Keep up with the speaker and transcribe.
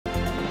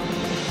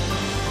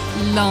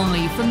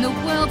Live from the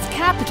world's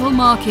capital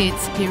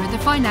markets, here are the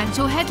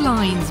financial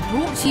headlines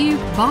brought to you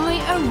by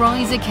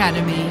Arise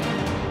Academy.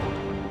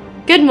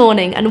 Good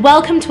morning and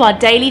welcome to our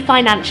daily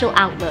financial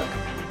outlook.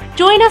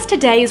 Join us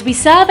today as we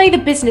survey the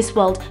business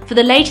world for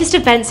the latest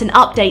events and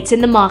updates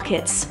in the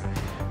markets.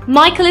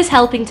 Michael is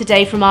helping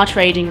today from our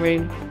trading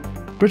room.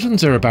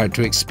 Britons are about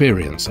to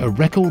experience a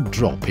record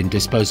drop in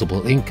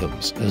disposable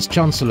incomes as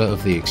Chancellor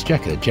of the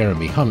Exchequer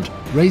Jeremy Hunt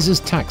raises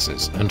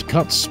taxes and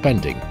cuts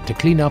spending to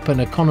clean up an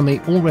economy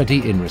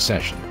already in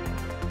recession.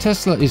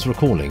 Tesla is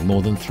recalling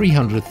more than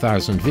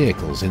 300,000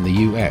 vehicles in the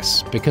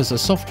US because a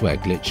software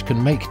glitch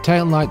can make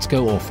taillights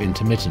go off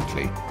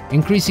intermittently,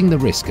 increasing the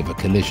risk of a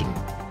collision.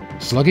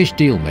 Sluggish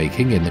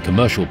deal-making in the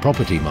commercial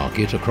property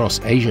market across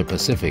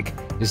Asia-Pacific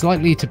is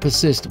likely to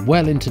persist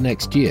well into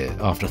next year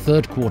after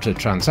third-quarter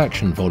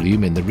transaction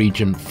volume in the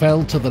region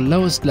fell to the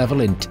lowest level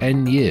in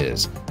 10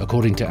 years,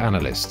 according to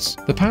analysts.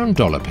 The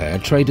pound-dollar pair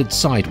traded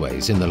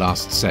sideways in the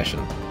last session.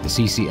 The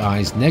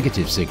CCI's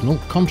negative signal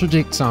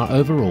contradicts our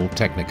overall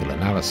technical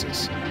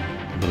analysis.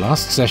 The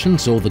last session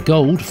saw the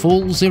gold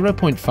fall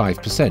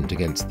 0.5%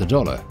 against the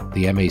dollar.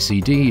 The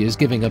MACD is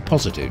giving a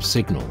positive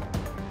signal.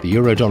 The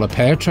euro-dollar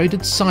pair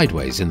traded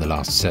sideways in the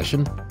last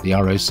session. The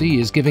ROC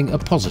is giving a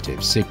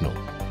positive signal.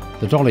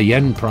 The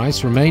dollar-yen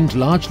price remained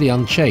largely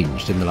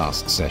unchanged in the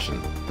last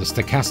session. The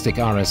stochastic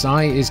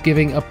RSI is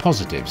giving a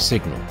positive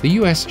signal. The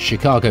US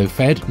Chicago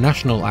Fed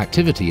National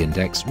Activity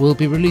Index will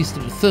be released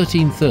at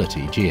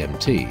 13:30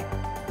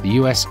 GMT. The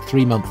US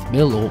 3-month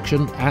bill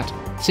auction at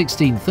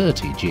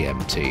 16:30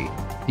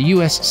 GMT. The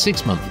US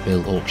 6-month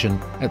bill auction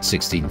at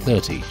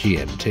 16:30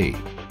 GMT.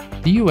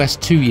 The US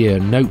 2-year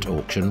note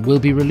auction will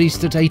be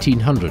released at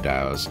 1800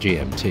 hours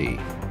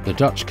GMT. The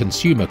Dutch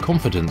Consumer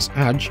Confidence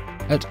AGE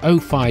at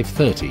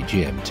 0530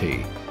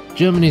 GMT.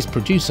 Germany's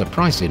Producer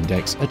Price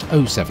Index at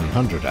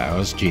 0700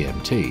 hours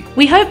GMT.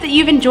 We hope that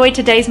you've enjoyed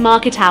today's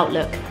market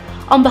outlook.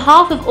 On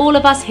behalf of all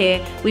of us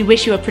here, we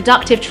wish you a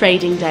productive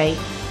trading day.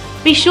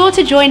 Be sure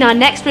to join our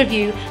next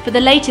review for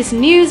the latest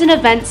news and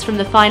events from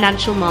the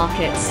financial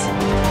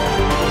markets.